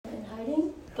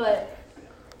But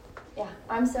yeah,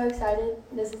 I'm so excited.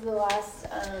 This is the last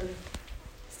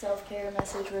self-care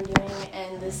message we're doing,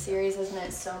 and this series has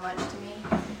meant so much to me.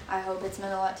 I hope it's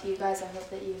meant a lot to you guys. I hope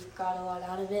that you've got a lot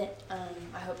out of it.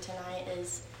 I hope tonight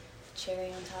is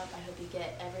cherry on top. I hope you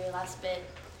get every last bit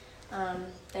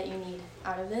that you need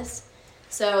out of this.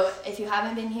 So if you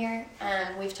haven't been here,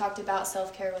 we've talked about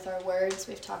self-care with our words.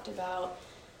 We've talked about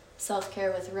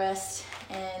self-care with rest,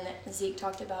 and Zeke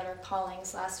talked about our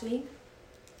callings last week.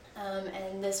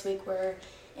 And this week we're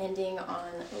ending on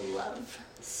love.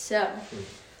 So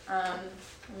I'm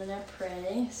gonna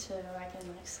pray so I can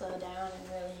slow down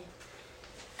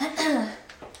and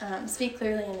really speak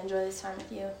clearly and enjoy this time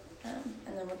with you,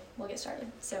 and then we'll get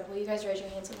started. So will you guys raise your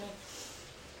hands with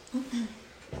me?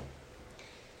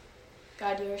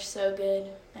 God, you are so good,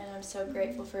 and I'm so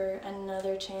grateful for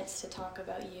another chance to talk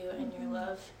about you and your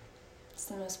love. It's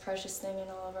the most precious thing in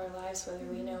all of our lives, whether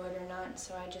we know it or not.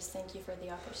 So I just thank you for the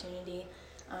opportunity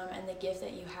and the gift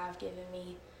that you have given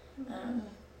me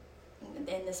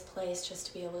in this place just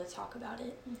to be able to talk about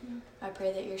it. I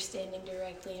pray that you're standing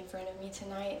directly in front of me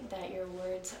tonight, that your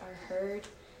words are heard,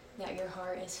 that your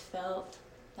heart is felt,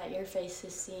 that your face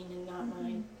is seen and not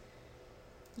mine.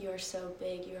 You are so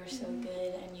big, you are so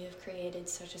good, and you have created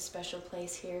such a special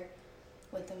place here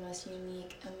with the most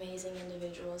unique, amazing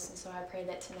individuals. And so I pray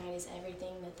that tonight is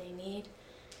everything that they need,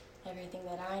 everything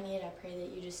that I need. I pray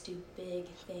that you just do big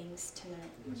things tonight.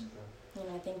 Yes,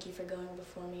 and I thank you for going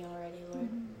before me already, Lord.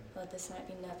 Let this night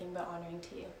be nothing but honoring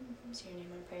to you. In your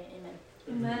name I pray,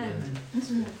 amen.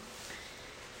 Amen.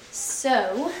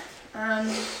 So,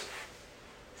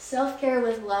 self-care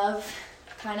with love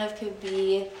kind of could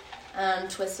be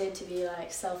twisted to be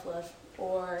like self-love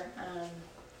or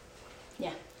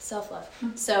self-love.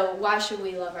 So why should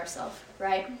we love ourselves,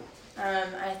 right?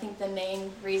 I think the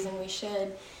main reason we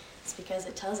should is because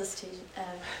it tells us to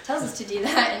do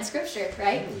that in Scripture,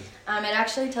 right? It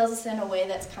actually tells us in a way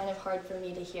that's kind of hard for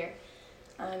me to hear.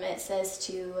 It says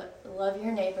to love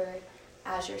your neighbor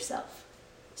as yourself.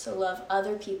 So love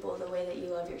other people the way that you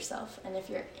love yourself. And if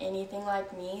you're anything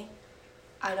like me,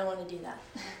 I don't want to do that.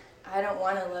 I don't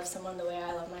want to love someone the way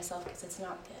I love myself because it's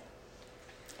not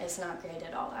good. It's not great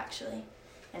at all, actually.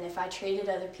 And if I treated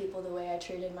other people the way I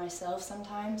treated myself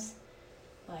sometimes,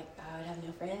 like I would have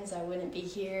no friends, I wouldn't be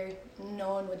here,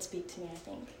 no one would speak to me, I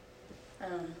think.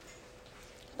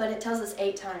 But it tells us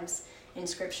 8 times in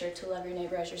Scripture to love your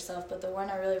neighbor as yourself, but the one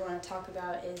I really want to talk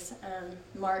about is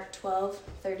Mark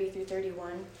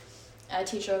 12:30-31. A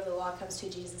teacher of the law comes to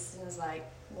Jesus and is like,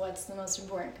 what's the most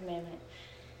important commandment?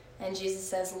 And Jesus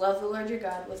says, love the Lord your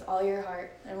God with all your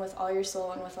heart and with all your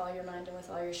soul and with all your mind and with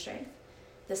all your strength.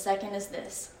 The second is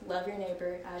this, love your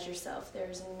neighbor as yourself. There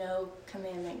is no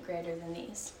commandment greater than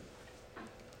these.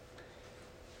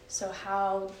 So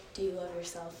how do you love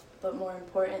yourself? But more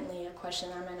importantly, a question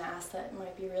I'm going to ask that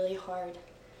might be really hard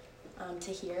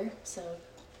to hear. So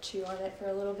chew on it for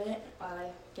a little bit while I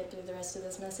get through the rest of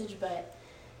this message. But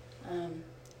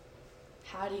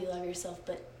how do you love yourself?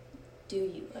 But do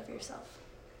you love yourself?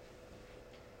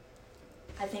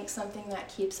 I think something that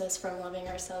keeps us from loving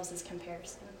ourselves is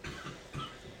comparison.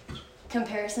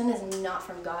 Comparison is not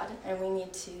from God, and we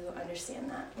need to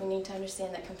understand that. We need to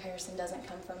understand that comparison doesn't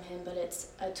come from Him, but it's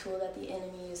a tool that the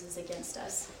enemy uses against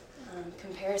us.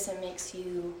 Comparison makes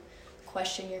you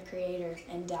question your Creator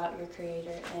and doubt your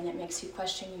Creator, and it makes you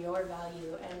question your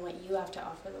value and what you have to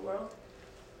offer the world.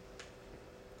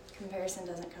 Comparison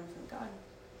doesn't come from God.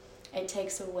 It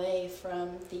takes away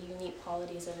from the unique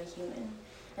qualities of a human.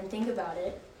 And think about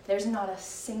it, there's not a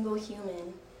single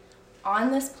human on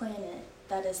this planet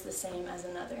that is the same as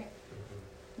another.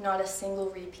 Not a single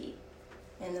repeat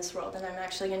in this world. And I'm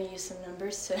actually going to use some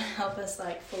numbers to help us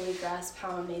fully grasp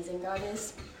how amazing God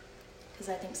is, because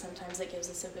I think sometimes it gives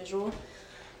us a visual.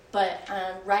 But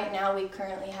right now we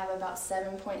currently have about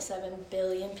 7.7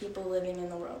 billion people living in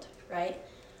the world, right?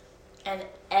 And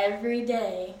every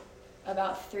day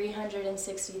about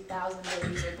 360,000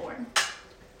 babies are born.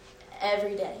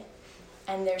 Every day.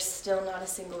 And there's still not a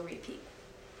single repeat.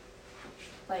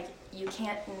 You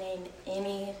can't name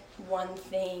any one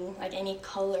thing, any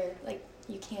color,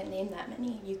 you can't name that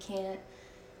many. We can't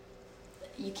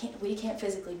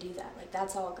physically do that.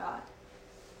 That's all God.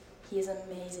 He's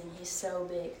amazing. He's so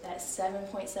big. That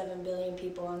 7.7 billion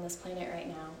people on this planet right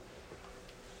now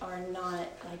are not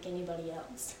like anybody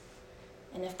else.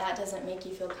 And if that doesn't make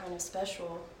you feel kind of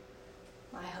special,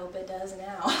 I hope it does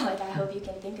now. I hope you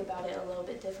can think about it a little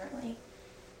bit differently,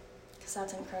 because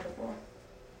that's incredible.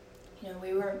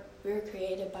 We were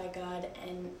created by God,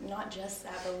 and not just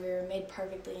that, but we were made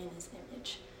perfectly in His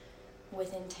image,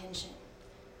 with intention,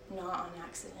 not on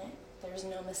accident. There's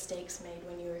no mistakes made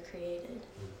when you were created.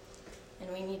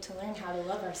 And we need to learn how to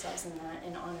love ourselves in that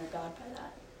and honor God by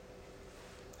that.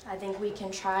 I think we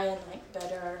can try and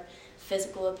better our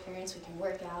physical appearance. We can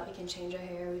work out, we can change our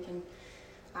hair, we can,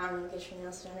 I don't know, get your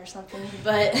nails done or something.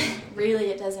 But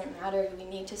really it doesn't matter. We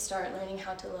need to start learning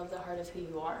how to love the heart of who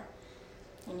you are.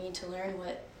 You need to learn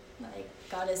what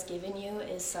God has given you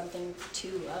is something to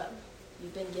love.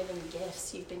 You've been given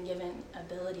gifts, you've been given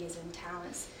abilities and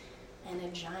talents and a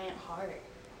giant heart.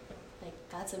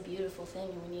 That's a beautiful thing,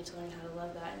 and we need to learn how to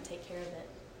love that and take care of it.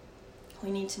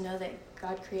 We need to know that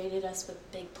God created us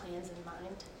with big plans in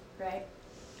mind, right?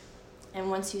 And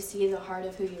once you see the heart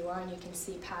of who you are and you can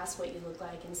see past what you look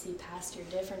like and see past your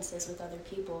differences with other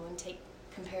people and take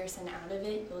comparison out of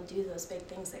it, you'll do those big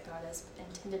things that God has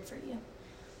intended for you.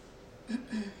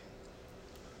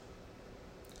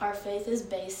 Our faith is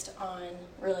based on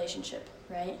relationship,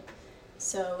 right?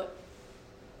 So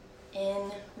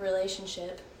in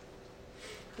relationship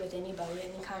with anybody,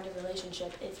 any kind of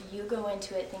relationship, if you go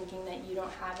into it thinking that you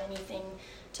don't have anything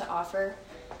to offer,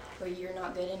 or you're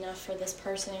not good enough for this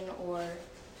person, or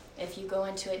if you go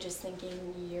into it just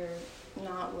thinking you're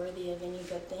not worthy of any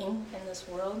good thing in this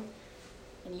world,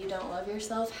 and you don't love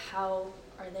yourself, how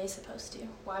are they supposed to?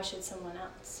 Why should someone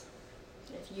else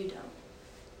if you don't?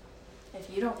 If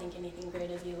you don't think anything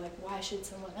great of you, why should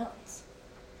someone else?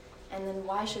 And then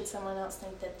why should someone else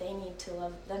think that they need to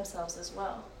love themselves as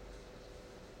well?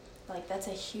 That's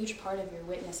a huge part of your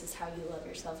witness is how you love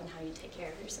yourself and how you take care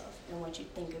of yourself and what you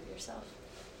think of yourself,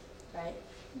 right?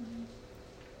 Mm-hmm.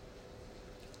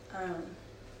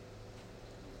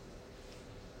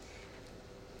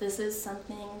 This is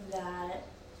something that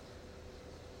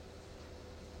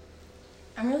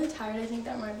I'm really tired. I think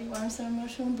that might be why I'm so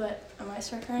emotional, but I might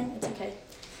start crying. It's okay.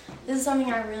 This is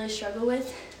something I really struggle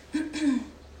with. And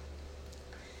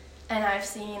I've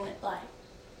seen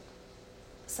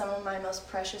some of my most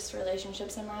precious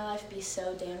relationships in my life be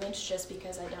so damaged just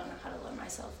because I don't know how to love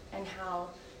myself and how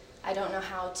I don't know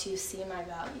how to see my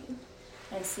value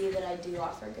and see that I do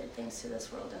offer good things to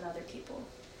this world and other people.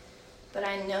 But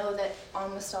I know that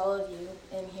almost all of you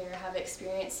in here have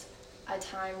experienced a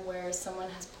time where someone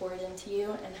has poured into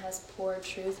you and has poured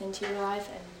truth into your life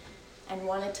and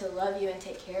wanted to love you and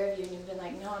take care of you, and you've been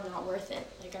no, I'm not worth it.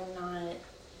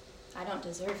 I don't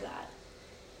deserve that.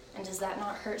 And does that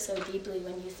not hurt so deeply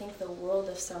when you think the world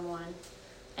of someone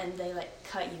and they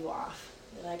cut you off?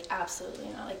 You're absolutely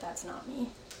not, that's not me.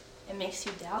 It makes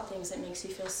you doubt things, it makes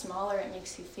you feel smaller, it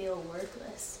makes you feel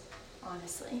worthless,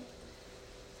 honestly.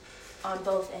 On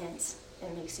both ends,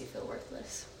 it makes you feel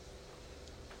worthless.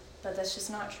 But that's just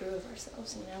not true of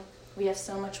ourselves, We have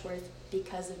so much worth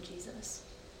because of Jesus.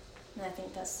 And I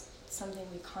think that's something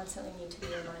we constantly need to be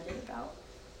reminded about.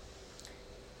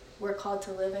 We're called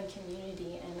to live in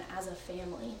community and as a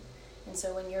family. And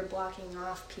so when you're blocking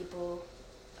off people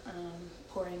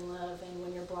pouring love, and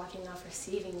when you're blocking off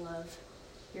receiving love,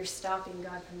 you're stopping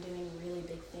God from doing really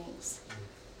big things.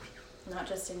 Not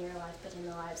just in your life, but in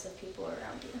the lives of people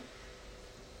around you.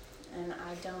 And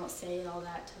I don't say all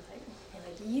that to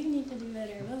you need to do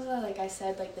better, blah, blah, blah. Like I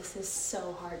said, this is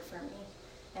so hard for me.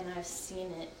 And I've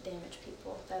seen it damage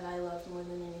people that I love more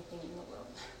than anything in the world.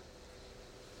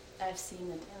 I've seen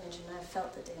the damage and I've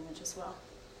felt the damage as well.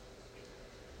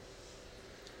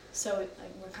 So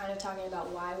we're kind of talking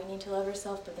about why we need to love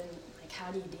ourselves, but then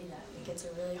how do you do that? It's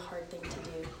a really hard thing to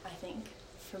do, I think,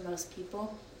 for most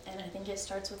people. And I think it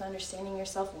starts with understanding your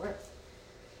self-worth.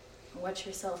 What's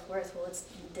your self-worth? Well, it's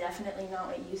definitely not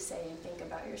what you say and think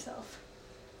about yourself.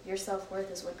 Your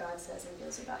self-worth is what God says and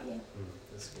feels about you.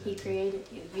 He created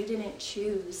you. You didn't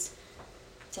choose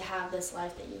to have this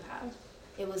life that you have.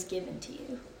 It was given to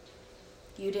you.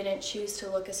 You didn't choose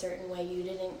to look a certain way. You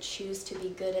didn't choose to be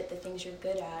good at the things you're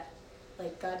good at.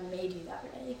 God made you that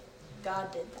way.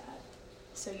 God did that.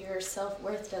 So your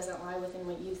self-worth doesn't lie within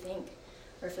what you think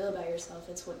or feel about yourself.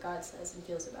 It's what God says and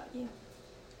feels about you.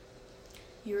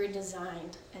 You were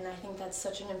designed, and I think that's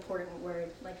such an important word.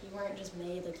 You weren't just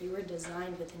made, you were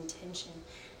designed with intention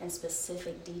and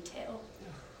specific detail.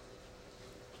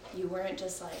 You weren't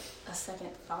just a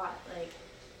second thought.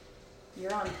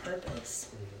 You're on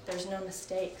purpose. There's no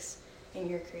mistakes in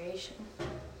your creation.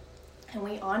 And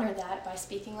we honor that by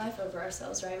speaking life over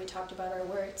ourselves, right? We talked about our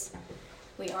words.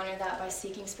 We honor that by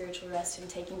seeking spiritual rest and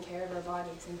taking care of our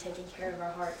bodies and taking care of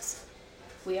our hearts.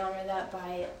 We honor that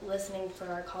by listening for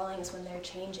our callings when they're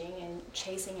changing and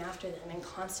chasing after them and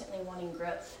constantly wanting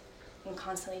growth and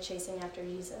constantly chasing after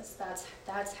Jesus.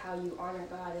 That's how you honor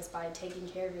God, is by taking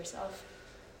care of yourself,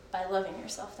 by loving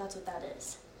yourself. That's what that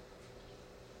is.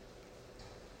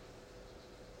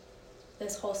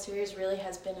 This whole series really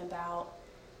has been about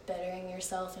bettering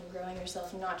yourself and growing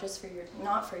yourself, not for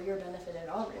your benefit at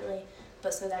all, really,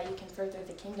 but so that you can further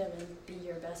the kingdom and be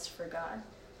your best for God.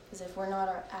 Because if we're not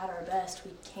at our best,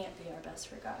 we can't be our best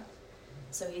for God.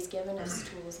 So he's given us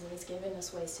tools and he's given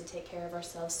us ways to take care of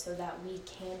ourselves so that we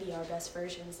can be our best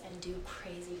versions and do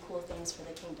crazy cool things for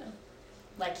the kingdom,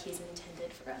 like he's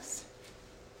intended for us.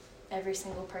 Every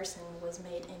single person was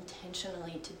made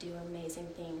intentionally to do amazing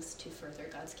things to further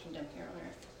God's kingdom here on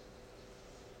earth.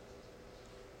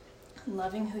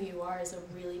 Loving who you are is a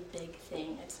really big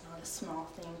thing. It's not a small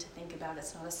thing to think about.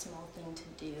 It's not a small thing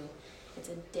to do. It's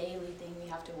a daily thing we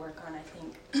have to work on, I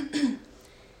think.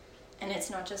 And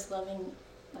it's not just loving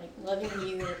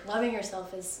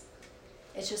yourself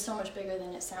it's just so much bigger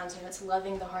than it sounds. It's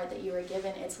loving the heart that you were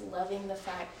given. It's loving the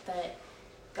fact that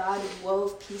God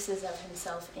wove pieces of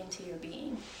himself into your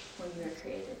being when you were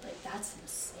created. That's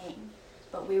insane.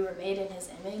 But we were made in his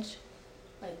image.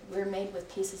 We're made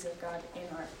with pieces of God in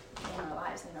our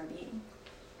lives, in our being.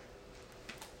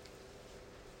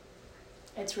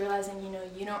 It's realizing,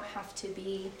 you don't have to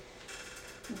be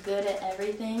good at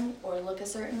everything or look a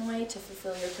certain way to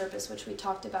fulfill your purpose, which we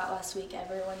talked about last week.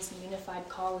 Everyone's unified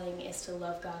calling is to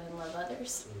love God and love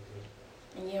others.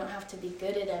 And you don't have to be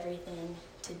good at everything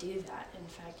to do that. In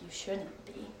fact, you shouldn't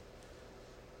be.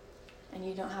 And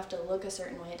you don't have to look a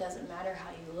certain way. It doesn't matter how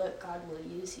you look. God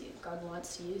will use you. God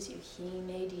wants to use you. He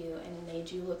made you and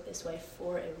made you look this way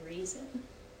for a reason.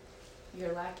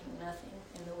 You're lacking nothing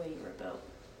in the way you were built.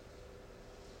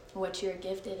 What you're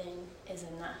gifted in is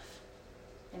enough.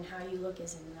 And how you look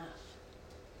is enough.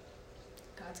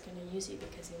 God's going to use you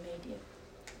because he made you.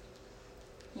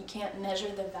 You can't measure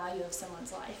the value of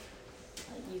someone's life.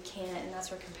 You can't, and that's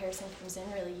where comparison comes in,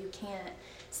 really. You can't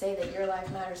say that your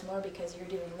life matters more because you're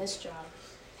doing this job,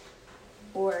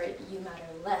 or you matter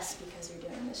less because you're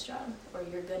doing this job, or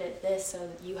you're good at this so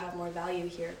you have more value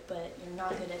here, but you're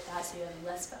not good at that so you have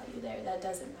less value there. That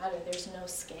doesn't matter. There's no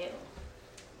scale.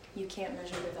 You can't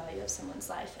measure the value of someone's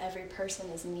life. Every person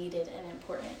is needed and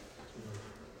important.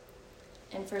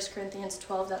 In 1 Corinthians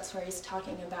 12, that's where he's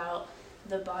talking about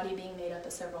the body being made up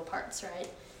of several parts, right?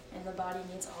 And the body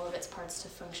needs all of its parts to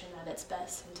function at its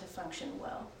best and to function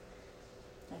well.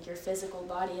 Your physical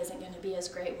body isn't going to be as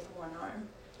great with one arm.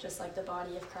 Just like the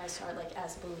body of Christ are,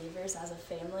 as believers, as a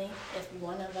family, if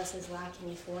one of us is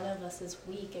lacking, if one of us is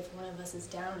weak, if one of us is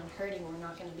down and hurting, we're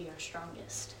not going to be our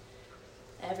strongest.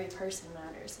 Every person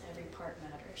matters. Every part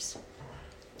matters.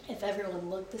 If everyone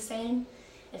looked the same,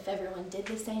 if everyone did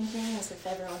the same things, if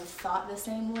everyone thought the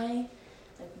same way,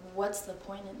 what's the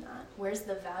point in that? Where's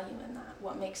the value in that?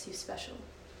 What makes you special?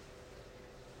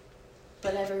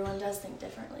 But everyone does think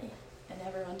differently, and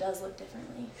everyone does look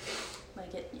differently.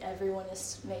 Everyone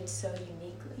is made so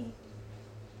uniquely.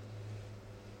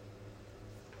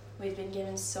 We've been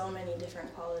given so many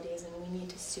different qualities, and we need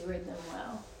to steward them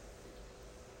well.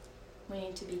 We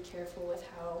need to be careful with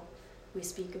how we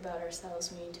speak about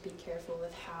ourselves. We need to be careful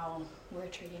with how we're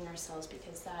treating ourselves,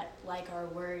 because that, like our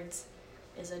words,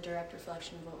 is a direct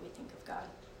reflection of what we think of God,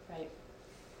 right?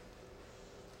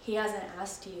 He hasn't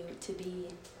asked you to be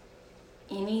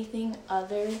anything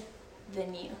other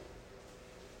than you.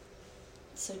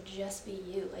 So just be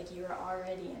you. You're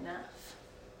already enough.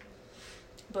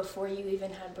 Before you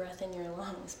even had breath in your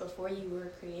lungs, before you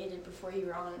were created, before you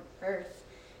were on earth,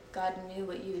 God knew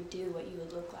what you would do, what you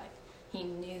would look like. He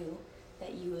knew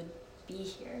that you would be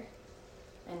here.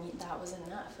 And that was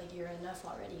enough. You're enough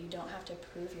already. You don't have to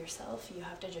prove yourself. You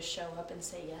have to just show up and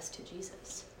say yes to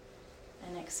Jesus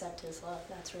and accept his love.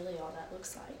 That's really all that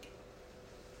looks like.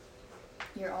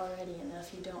 You're already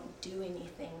enough. You don't do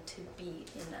anything to be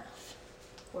enough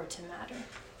or to matter.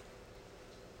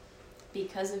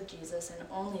 Because of Jesus, and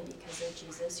only because of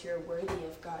Jesus, you're worthy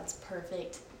of God's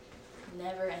perfect,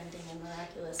 never-ending, and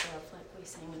miraculous love. Like we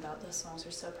sang about, those songs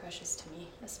are so precious to me,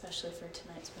 especially for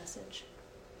tonight's message.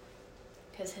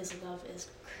 Because his love is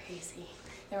crazy.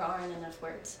 There aren't enough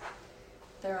words.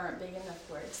 There aren't big enough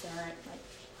words. There aren't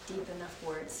deep enough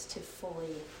words to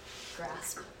fully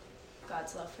grasp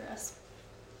God's love for us.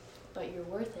 But you're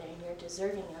worth it, and you're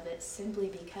deserving of it simply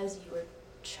because you were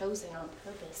chosen on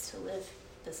purpose to live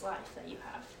this life that you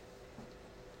have.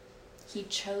 He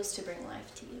chose to bring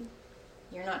life to you.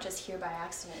 You're not just here by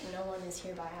accident. No one is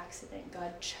here by accident.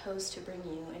 God chose to bring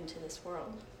you into this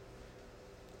world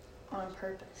on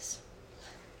purpose.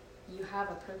 You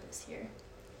have a purpose here.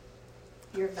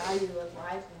 Your value of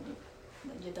life,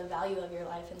 and the value of your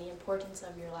life and the importance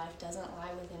of your life doesn't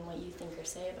lie within what you think or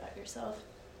say about yourself.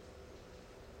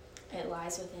 It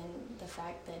lies within the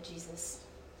fact that Jesus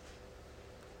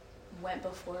went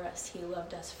before us. He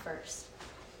loved us first.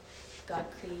 God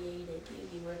created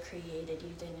you. You were created.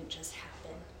 You didn't just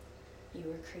happen. You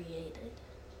were created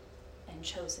and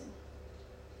chosen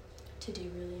to do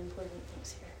really important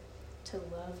things here. To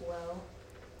love well,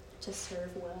 to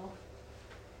serve well,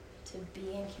 to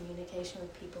be in communication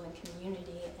with people in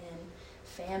community and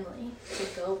family, to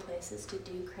go places, to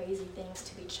do crazy things,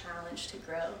 to be challenged, to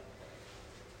grow.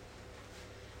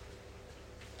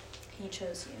 He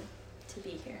chose you to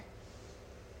be here.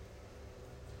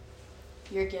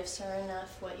 Your gifts are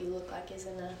enough. What you look like is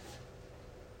enough.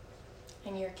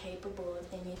 And you're capable of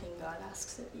anything God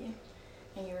asks of you.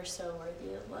 And you are so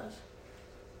worthy of love.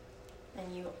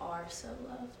 And you are so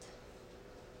loved.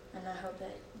 And I hope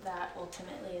that that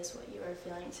ultimately is what you are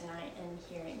feeling tonight and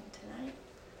hearing tonight.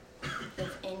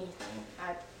 If anything,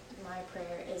 my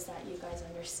prayer is that you guys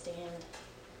understand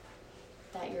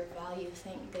that your value,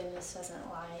 thank goodness, doesn't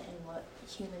lie in what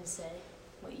humans say,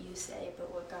 what you say,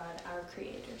 but what God, our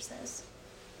Creator, says.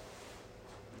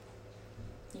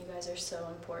 You guys are so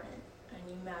important, and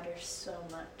you matter so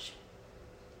much.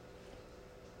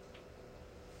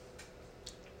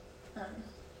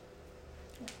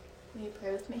 Will you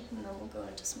pray with me, and then we'll go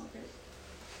into small group.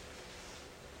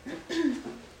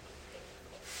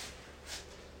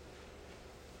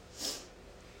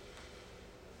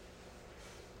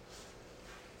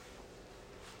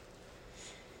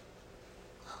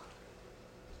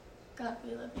 God,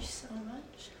 we love you so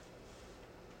much.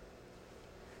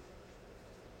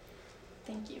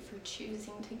 Thank you for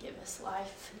choosing to give us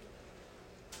life.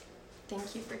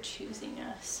 Thank you for choosing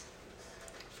us,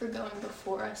 for going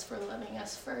before us, for loving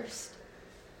us first,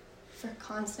 for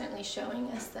constantly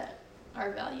showing us that our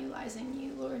value lies in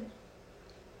you, Lord.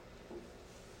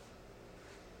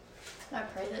 I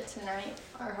pray that tonight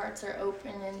our hearts are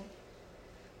open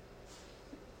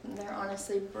and they're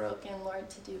honestly broken, Lord,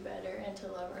 to do better and to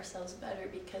love ourselves better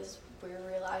because we're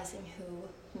realizing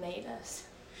who made us.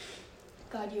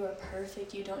 God, you are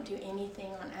perfect. You don't do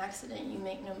anything on accident. You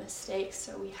make no mistakes,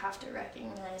 so we have to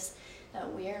recognize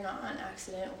that we are not on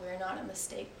accident. We're not a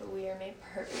mistake, but we are made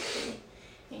perfectly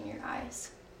in your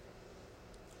eyes.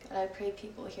 God, I pray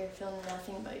people here feel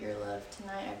nothing but your love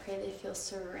tonight. I pray they feel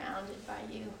surrounded by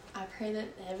you. I pray that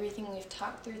everything we've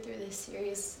talked through this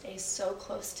series stays so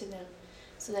close to them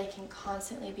so they can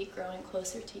constantly be growing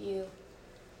closer to you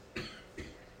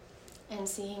and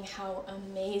seeing how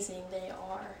amazing they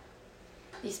are.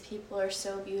 These people are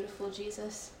so beautiful,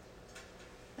 Jesus.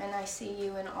 And I see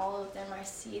you in all of them. I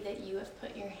see that you have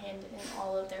put your hand in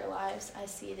all of their lives. I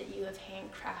see that you have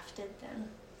handcrafted them.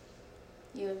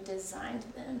 You have designed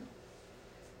them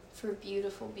for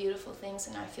beautiful, beautiful things.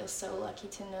 And I feel so lucky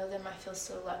to know them. I feel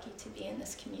so lucky to be in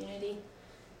this community.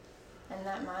 And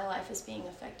that my life is being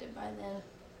affected by them.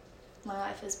 My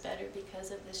life is better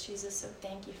because of this, Jesus. So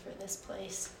thank you for this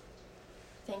place.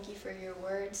 Thank you for your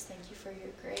words. Thank you for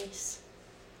your grace.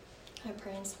 I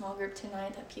pray in small group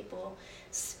tonight that people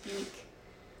speak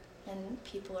and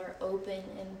people are open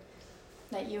and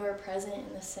that you are present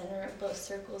in the center of both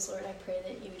circles. Lord, I pray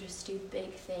that you just do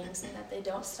big things and that they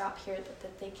don't stop here, but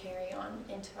that they carry on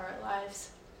into our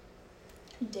lives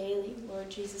daily.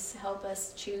 Lord Jesus, help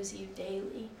us choose you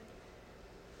daily.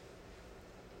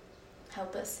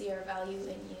 Help us see our value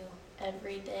in you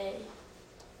every day.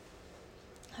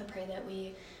 I pray that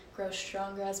we grow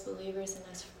stronger as believers and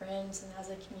as friends and as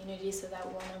a community so that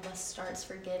one of us starts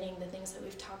forgetting the things that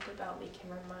we've talked about. We can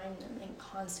remind them and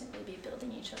constantly be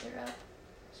building each other up.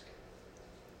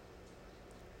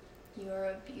 You are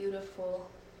a beautiful,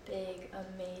 big,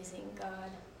 amazing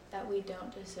God that we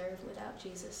don't deserve without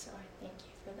Jesus. So I thank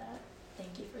you for that.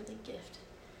 Thank you for the gift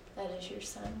that is your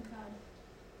Son, God.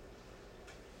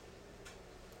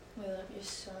 We love you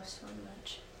so, so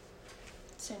much.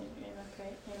 It's in your name I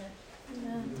pray. Amen.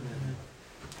 Amen.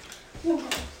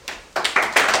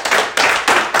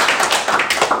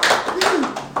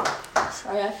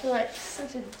 Sorry, I feel like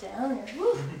such a downer.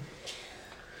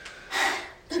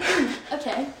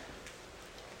 Okay.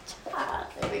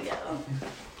 There we go.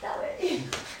 That way.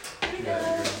 There we go.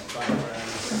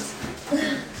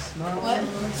 What?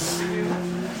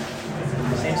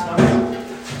 Same spot.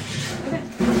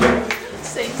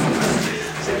 Same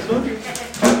Same spot?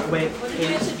 Wait,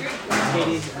 Katie's I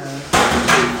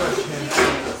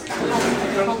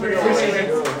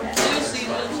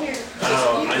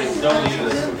don't need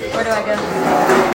this. Where do I go?